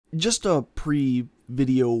Just a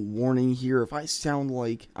pre-video warning here. If I sound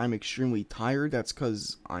like I'm extremely tired, that's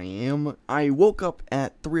because I am. I woke up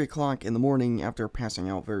at 3 o'clock in the morning after passing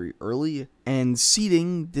out very early, and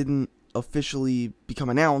seating didn't officially become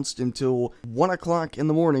announced until 1 o'clock in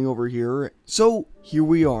the morning over here. So here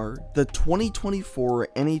we are. The 2024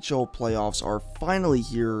 NHL playoffs are finally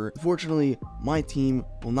here. Unfortunately, my team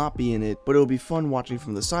will not be in it, but it'll be fun watching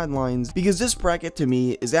from the sidelines because this bracket to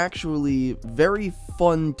me is actually very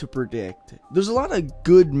fun to predict. There's a lot of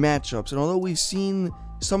good matchups, and although we've seen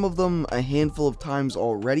some of them a handful of times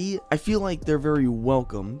already, I feel like they're very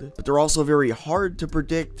welcomed, but they're also very hard to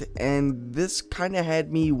predict, and this kind of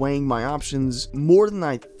had me weighing my options more than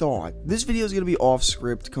I thought. This video is going to be off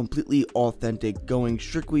script, completely authentic, going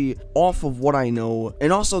strictly off of what I know,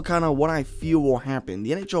 and also kind of what I feel will happen.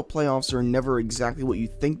 The NHL playoffs are never exactly what you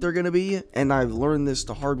think they're going to be, and I've learned this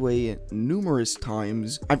the hard way numerous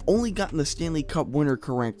times. I've only gotten the Stanley Cup winner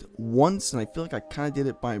correct once, and I feel like I kind of did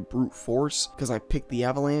it by brute force, because I picked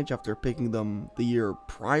the Avalanche after picking them the year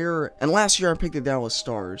prior, and last year I picked the Dallas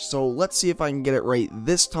Stars. So let's see if I can get it right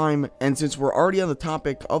this time, and since we're already on the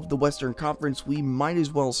topic of the Western Conference, we might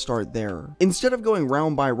as well start there. Instead of going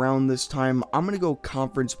round by round this time, I'm gonna go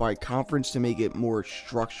conference by conference to make it more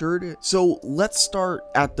structured. So let's start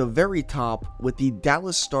at the very top with the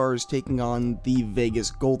Dallas Stars taking on the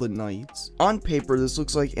Vegas Golden Knights. On paper, this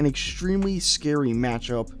looks like an extremely scary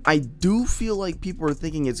matchup. I do feel like people are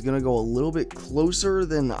thinking it's gonna go a little bit closer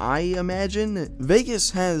than I imagine. Vegas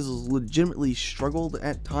has legitimately struggled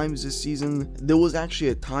at times this season. There was actually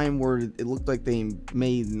a time where it looked like they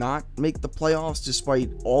may not make the playoffs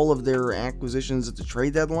despite all of their acquisitions at the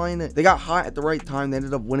trade deadline. They got hot at the right time. They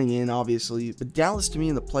ended up winning in, obviously. But Dallas, to me,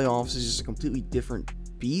 in the playoffs is just a completely different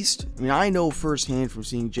beast. I mean, I know firsthand from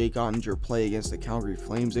seeing Jake Ottinger play against the Calgary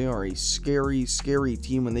Flames, they are a scary, scary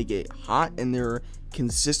team when they get hot, and they're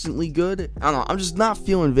consistently good. I don't know, I'm just not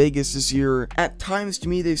feeling Vegas this year. At times, to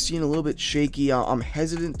me, they've seen a little bit shaky. I'm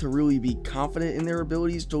hesitant to really be confident in their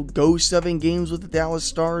abilities to go 7 games with the Dallas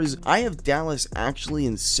Stars. I have Dallas actually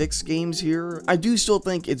in 6 games here. I do still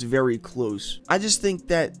think it's very close. I just think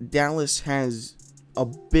that Dallas has a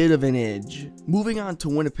bit of an edge. Moving on to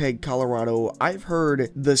Winnipeg, Colorado, I've heard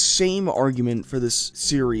the same argument for this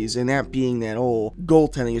series, and that being that, oh,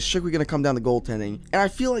 goaltending is strictly going to come down to goaltending. And I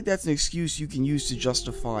feel like that's an excuse you can use to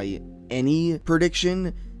justify any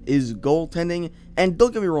prediction, is goaltending. And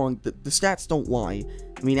don't get me wrong, the stats don't lie.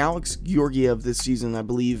 I mean, Alex Georgiev this season, I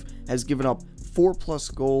believe, has given up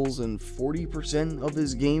 4+ goals in 40% of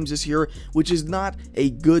his games this year, which is not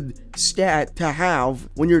a good stat to have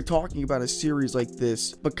when you're talking about a series like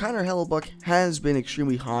this. But Connor Hellebuyck has been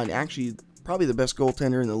extremely hot, actually probably the best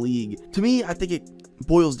goaltender in the league. To me, I think it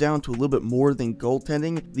boils down to a little bit more than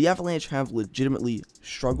goaltending. The Avalanche have legitimately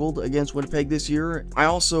struggled against Winnipeg this year. I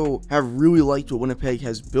also have really liked what Winnipeg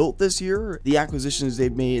has built this year. The acquisitions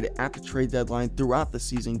they've made at the trade deadline throughout the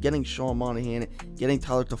season, getting Sean Monahan, getting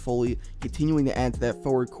Tyler Toffoli, continuing to add to that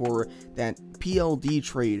forward core. That PLD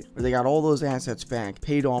trade where they got all those assets back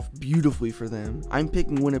paid off beautifully for them. I'm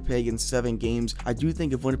picking Winnipeg in 7 games. I do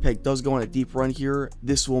think if Winnipeg does go on a deep run here,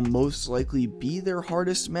 this will most likely be their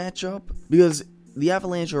hardest matchup, because the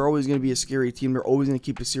Avalanche are always going to be a scary team. They're always going to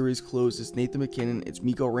keep the series close. It's Nathan MacKinnon, it's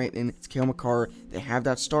Mikko Rantanen, it's Cale Makar. They have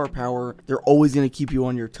that star power. They're always going to keep you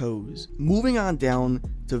on your toes. Moving on down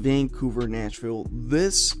to Vancouver, Nashville.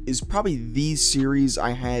 This is probably the series I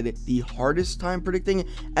had the hardest time predicting,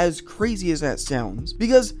 as crazy as that sounds,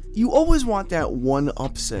 because you always want that one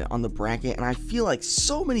upset on the bracket, and I feel like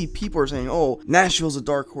so many people are saying, oh, Nashville's a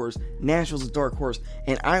dark horse, Nashville's a dark horse,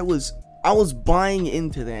 and I was buying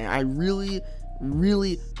into that. I really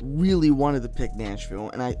wanted to pick Nashville,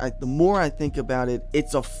 and the more I think about it,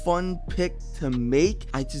 it's a fun pick to make.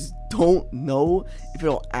 I just don't know if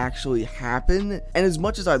it'll actually happen, and as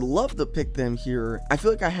much as I'd love to pick them here, I feel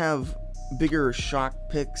like I have bigger shock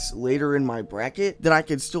picks later in my bracket that I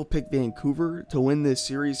could still pick Vancouver to win this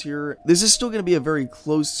series here. This is still going to be a very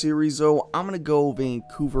close series though. I'm going to go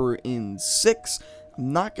Vancouver in 6.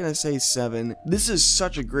 I'm not going to say 7. This is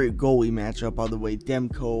such a great goalie matchup, by the way.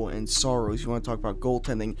 Demko and Saros, you want to talk about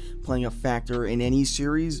goaltending playing a factor in any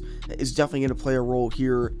series, is definitely going to play a role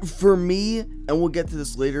here. For me, and we'll get to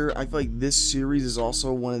this later, I feel like this series is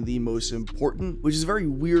also one of the most important, which is a very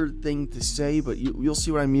weird thing to say, but you'll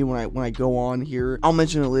see what I mean when I go on here. I'll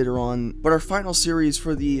mention it later on. But our final series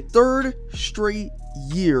for the 3rd straight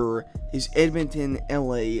year is Edmonton,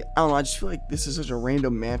 LA. I don't know, I just feel like this is such a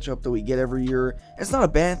random matchup that we get every year. It's not a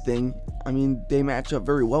bad thing. I mean, they match up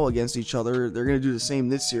very well against each other. They're going to do the same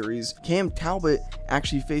this series. Cam Talbot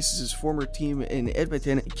actually faces his former team in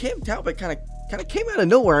Edmonton. Cam Talbot kind kind of came out of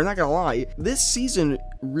nowhere, I'm not gonna lie. This season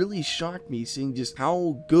really shocked me, seeing just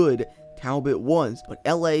how good Talbot was, but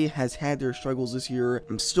LA has had their struggles this year.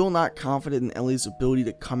 I'm still not confident in LA's ability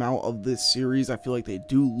to come out of this series. I feel like they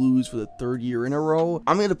do lose for the 3rd year in a row.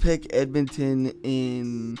 I'm gonna pick Edmonton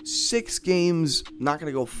in 6 games, not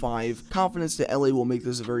gonna go 5. Confidence that LA will make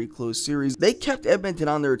this a very close series. They kept Edmonton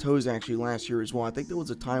on their toes actually last year as well. I think there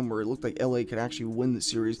was a time where it looked like LA could actually win the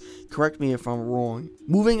series. Correct me if I'm wrong.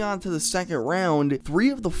 Moving on to the 2nd round,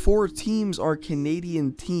 3 of the 4 teams are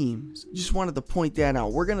Canadian teams. Just wanted to point that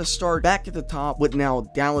out. We're gonna start back at the top with now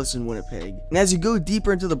Dallas and Winnipeg. And as you go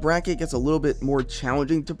deeper into the bracket, it gets a little bit more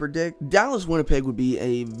challenging to predict. Dallas-Winnipeg would be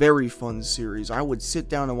a very fun series. I would sit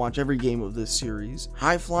down and watch every game of this series.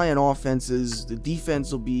 High-flying offenses, the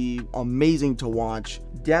defense will be amazing to watch.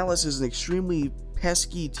 Dallas is an extremely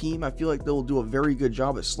pesky team. I feel like they'll do a very good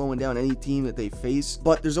job at slowing down any team that they face,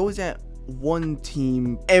 but there's always that one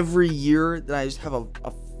team every year that I just have a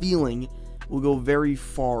feeling will go very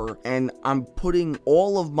far, and I'm putting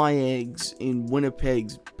all of my eggs in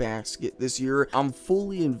Winnipeg's basket this year. I'm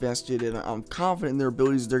fully invested and I'm confident in their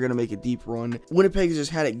abilities. They're going to make a deep run. Winnipeg has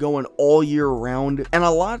just had it going all year round, and a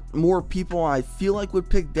lot more people I feel like would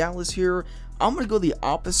pick Dallas here. I'm going to go the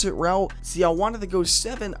opposite route. See, I wanted to go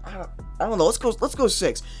 7. I don't know. Let's go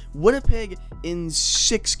 6. Winnipeg in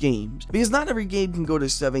 6 games, because not every game can go to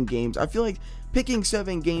 7 games. I feel like picking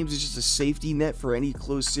 7 games is just a safety net for any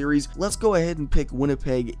close series. Let's go ahead and pick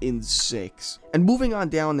Winnipeg in 6. And moving on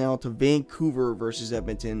down now to Vancouver versus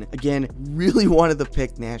Edmonton. Again, really wanted to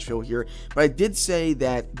pick Nashville here, but I did say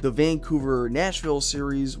that the Vancouver-Nashville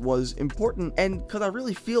series was important, and because I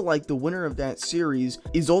really feel like the winner of that series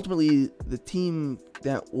is ultimately the team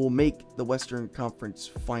that will make the Western Conference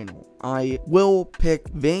Final. I will pick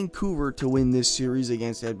Vancouver to win this series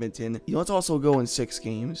against Edmonton. Let's also go in 6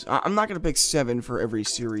 games. I'm not going to pick 7 for every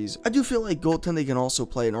series. I do feel like goaltending can also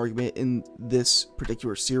play an argument in this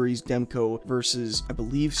particular series. Demko versus, I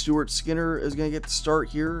believe, Stuart Skinner is going to get the start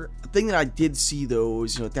here. The thing that I did see, though,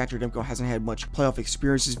 is, Thatcher Demko hasn't had much playoff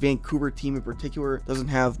experience. This Vancouver team in particular doesn't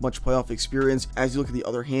have much playoff experience. As you look at the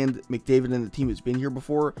other hand, McDavid and the team has been here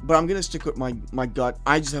before, but I'm going to stick with my gut.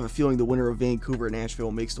 I just have a feeling the winner of Vancouver and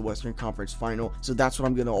Nashville makes the Western Conference Final, so that's what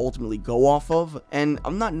I'm going to ultimately go off of. And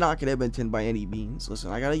I'm not knocking Edmonton by any means. Listen,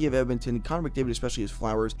 I got to give Edmonton, Connor McDavid, especially his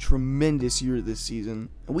flowers, tremendous year this season.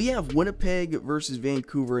 And we have Winnipeg versus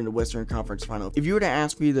Vancouver in the Western Conference Final. If you were to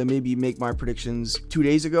ask me to maybe make my predictions 2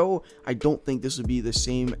 days ago, I don't think this would be the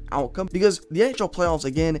same outcome, because the NHL playoffs,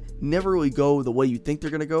 again, never really go the way you think they're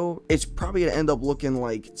going to go. It's probably going to end up looking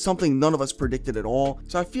like something none of us predicted at all.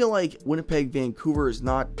 So I feel like Winnipeg Vancouver is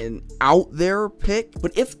not an out there pick,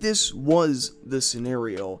 but if this was the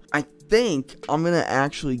scenario, I think I'm going to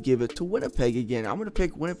actually give it to Winnipeg again. I'm going to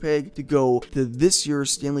pick Winnipeg to go to this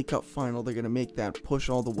year's Stanley Cup Final. They're going to make that push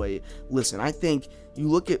all the way. Listen, I think you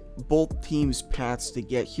look at both teams' paths to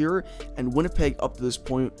get here, and Winnipeg up to this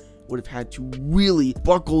point would have had to really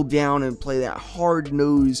buckle down and play that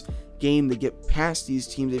hard-nosed game to get past these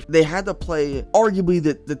teams. They had to play arguably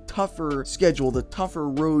the tougher schedule, the tougher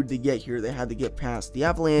road to get here. They had to get past the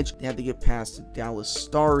Avalanche. They had to get past the Dallas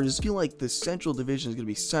Stars. I feel like the Central Division is going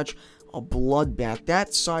to be such a bloodbath.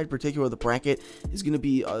 That side particular of the bracket is going to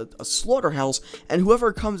be a slaughterhouse, and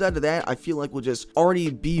whoever comes out of that, I feel like will just already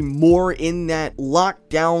be more in that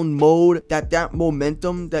lockdown mode, that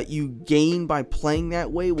momentum that you gain by playing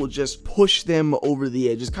that way will just push them over the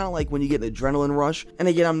edge. It's kind of like when you get an adrenaline rush. And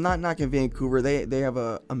again, I'm not knocking Vancouver. They have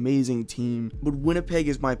an amazing team, but Winnipeg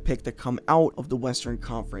is my pick to come out of the Western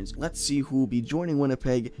Conference. Let's see who will be joining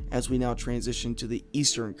Winnipeg as we now transition to the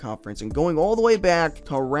Eastern Conference. And going all the way back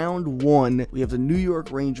to round 1, we have the New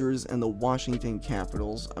York Rangers and the Washington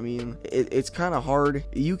Capitals. I mean, it's kind of hard.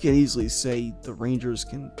 You can easily say the Rangers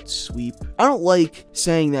can sweep. I don't like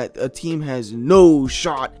saying that a team has no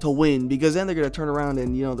shot to win, because then they're going to turn around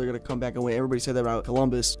and, they're going to come back and win. Everybody said that about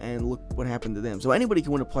Columbus, and look what happened to them. So anybody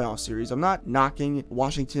can win a playoff series. I'm not knocking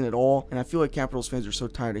Washington at all, and I feel like Capitals fans are so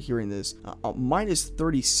tired of hearing this. A minus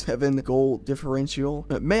 37 goal differential.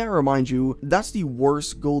 May I remind you, that's the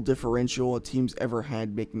worst goal differential a team's ever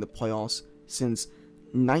had making the playoffs since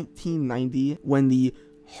 1990, when the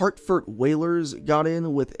Hartford Whalers got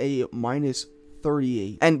in with a minus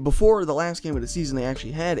 38. And before the last game of the season, they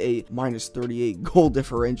actually had a minus 38 goal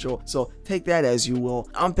differential. So take that as you will.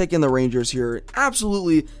 I'm picking the Rangers here.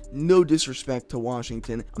 Absolutely no disrespect to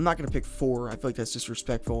Washington. I'm not going to pick 4. I feel like that's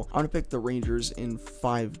disrespectful. I'm going to pick the Rangers in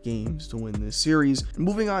 5 games to win this series. And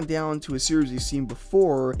moving on down to a series we've seen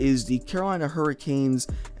before is the Carolina Hurricanes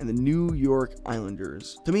and the New York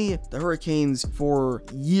Islanders. To me, the Hurricanes, for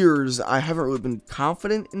years, I haven't really been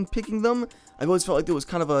confident in picking them. I've always felt like there was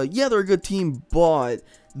kind of a, yeah, they're a good team, but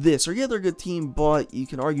this, or yeah, they're a good team, but you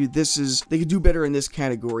can argue they could do better in this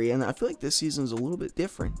category. And I feel like this season is a little bit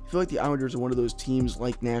different. I feel like the Islanders are one of those teams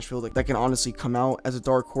like Nashville that can honestly come out as a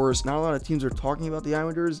dark horse. Not a lot of teams are talking about the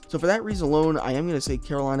Islanders, so for that reason alone, I am going to say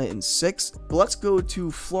Carolina in 6th. But let's go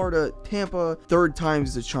to Florida, Tampa. Third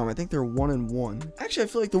time's the charm. I think they're 1-1. Actually, I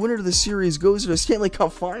feel like the winner of the series goes to the Stanley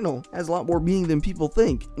Cup Final. Has a lot more meaning than people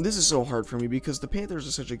think. This is so hard for me because the Panthers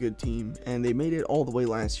are such a good team, and they made it all the way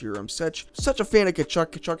last year. I'm such a fan of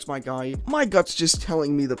Kachuk. Kachuk's my guy. My gut's just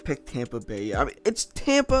telling me to pick Tampa Bay. I mean, it's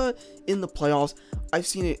Tampa in the playoffs. I've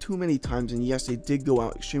seen it too many times, and yes, they did go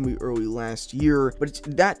out extremely early last year, but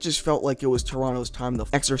that just felt like it was Toronto's time to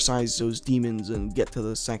exercise those demons and get to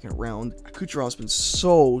the second round. Kucherov's been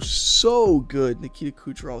so good. Nikita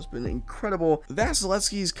Kucherov's been incredible.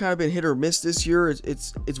 Vasilevsky's kind of been hit or miss this year.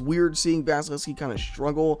 It's weird seeing Vasilevsky kind of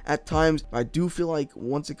struggle at times, but I do feel like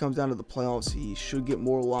once it comes down to the playoffs, he should get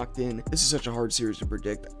more locked in. This is such a hard series to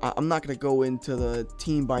predict. I'm not going to go into the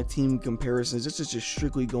team by team comparisons. This is just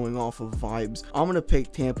strictly going off of vibes. I'm going to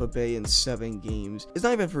pick Tampa Bay in 7 games. It's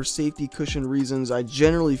not even for safety cushion reasons. I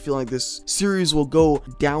generally feel like this series will go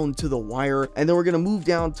down to the wire, and then we're going to move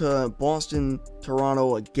down to Boston,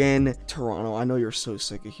 Toronto again. Toronto, I know you're so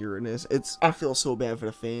sick of hearing this. I feel so bad for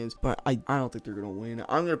the fans, but I don't think they're going to win.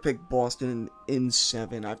 I'm going to pick Boston in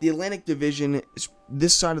 7. The Atlantic Division,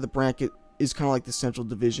 this side of the bracket is kind of like the Central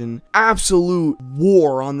Division. Absolute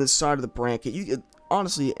war on this side of the bracket.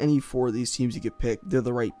 Honestly, any 4 of these teams you could pick, they're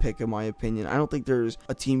the right pick in my opinion. I don't think there's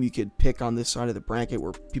a team you could pick on this side of the bracket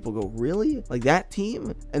where people go, really? Like that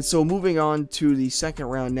team? And so moving on to the second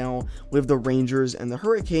round now, we have the Rangers and the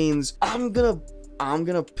Hurricanes. I'm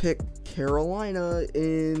gonna pick Carolina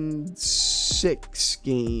in 6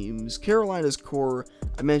 games. Carolina's core,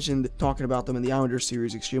 I mentioned talking about them in the Islanders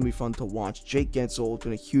series, extremely fun to watch. Jake Gensel has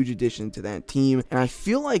been a huge addition to that team, and I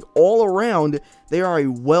feel like all around they are a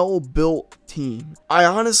well-built team. I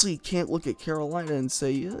honestly can't look at Carolina and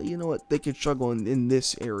say, you know what, they could struggle in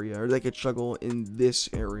this area, or they could struggle in this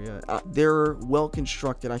area. They're well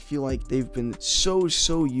constructed. I feel like they've been so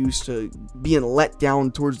used to being let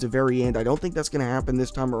down towards the very end. I don't think that's going to happen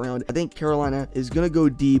this time around. I think Carolina is going to go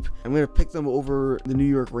deep. I'm going to pick them over the New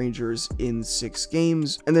York Rangers in 6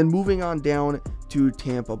 games. And then moving on down to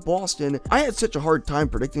Tampa, Boston. I had such a hard time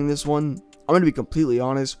predicting this one. I'm going to be completely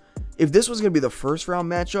honest. If this was going to be the first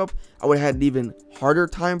round matchup, I would have had an even harder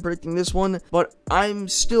time predicting this one, but I'm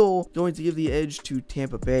still going to give the edge to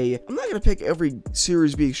Tampa Bay. I'm not going to pick every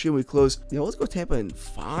series be extremely close. Let's go Tampa in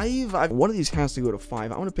 5. One of these has to go to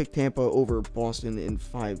 5. I want to pick Tampa over Boston in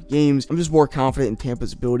 5 games. I'm just more confident in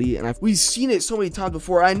Tampa's ability, and we've seen it so many times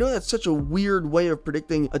before. I know that's such a weird way of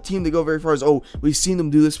predicting a team to go very far as, oh, we've seen them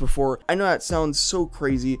do this before. I know that sounds so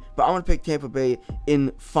crazy, but I want to pick Tampa Bay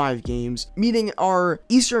in 5 games. Meaning our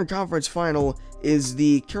Eastern Conference Final is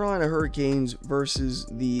the Carolina Hurricanes versus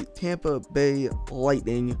the Tampa Bay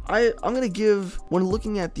Lightning. I'm going to give, when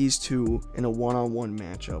looking at these two in a one-on-one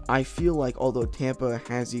matchup, I feel like although Tampa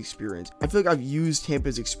has the experience, I feel like I've used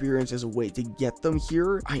Tampa's experience as a way to get them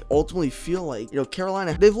here. I ultimately feel like,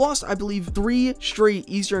 Carolina, they've lost, I believe, 3 straight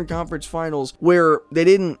Eastern Conference Finals where they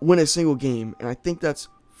didn't win a single game, and I think that's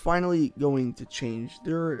finally going to change.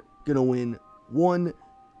 They're going to win 1,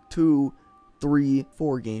 2, 3,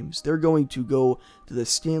 4 games. They're going to go to the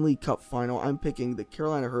Stanley Cup Final. I'm picking the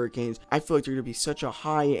Carolina Hurricanes. I feel like they're going to be such a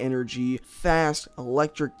high energy, fast,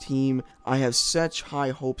 electric team. I have such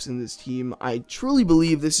high hopes in this team. I truly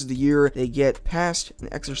believe this is the year they get past and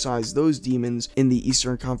exercise those demons in the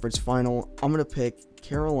Eastern Conference Final. I'm going to pick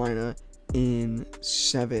Carolina in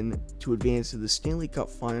 7 to advance to the Stanley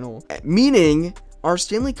Cup Final. Meaning, our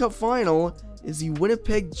Stanley Cup Final is the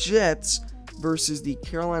Winnipeg Jets versus the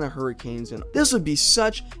Carolina Hurricanes, and this would be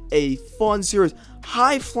such a fun series.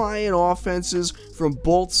 High-flying offenses from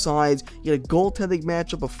both sides. You get a goaltending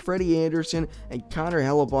matchup of Freddie Anderson and Connor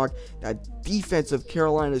Hellebuck. That defense of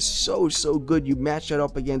Carolina is so good. You match that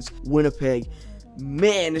up against Winnipeg.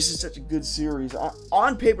 Man, this is such a good series.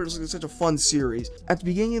 On paper, this is such a fun series. At the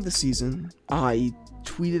beginning of the season, I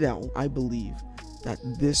tweeted out, I believe, that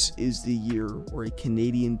this is the year where a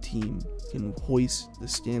Canadian team can hoist the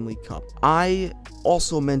Stanley Cup. I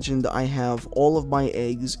also mentioned I have all of my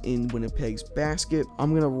eggs in Winnipeg's basket.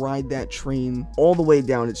 I'm going to ride that train all the way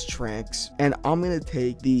down its tracks, and I'm going to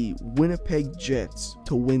take the Winnipeg Jets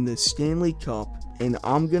to win the Stanley Cup, and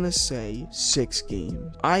I'm going to say 6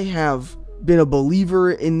 games. I have been a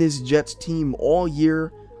believer in this Jets team all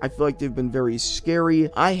year. I feel like they've been very scary.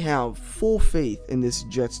 I have full faith in this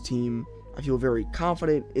Jets team. I feel very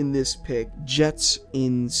confident in this pick. Jets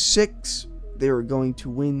in 6. They are going to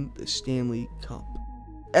win the Stanley Cup.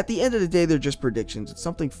 at the end of the day, they're just predictions. It's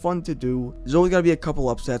something fun to do. There's always got to be a couple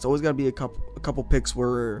upsets, always got to be a couple picks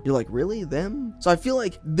where you're like, really, them? So I feel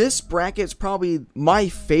like this bracket's probably my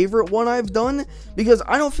favorite one I've done, because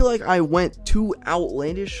I don't feel like I went too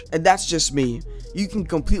outlandish, and that's just me. You can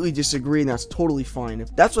completely disagree, and that's totally fine.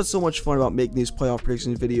 That's what's so much fun about making these playoff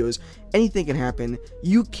predictions videos. Anything can happen.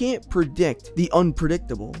 You can't predict the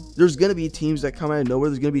unpredictable. There's going to be teams that come out of nowhere.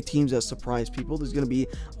 There's going to be teams that surprise people. There's going to be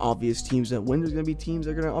obvious teams that win. There's going to be teams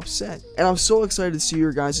that are going to upset. And I'm so excited to see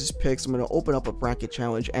your guys' picks. I'm going to open up a bracket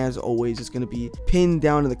challenge. As always, it's going to be pinned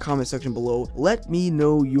down in the comment section below. Let me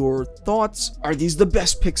know your thoughts. Are these the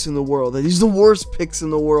best picks in the world? Are these the worst picks in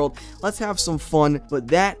the world? Let's have some fun. But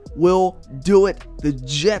that will do it. The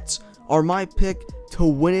Jets are my pick to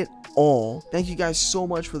win it all. Thank you guys so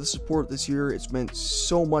much for the support this year. It's meant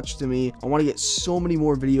so much to me. I want to get so many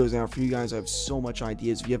more videos out for you guys. I have so much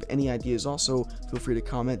ideas. If you have any ideas also, feel free to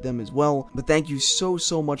comment them as well. But thank you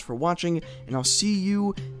so much for watching, and I'll see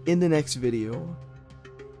you in the next video.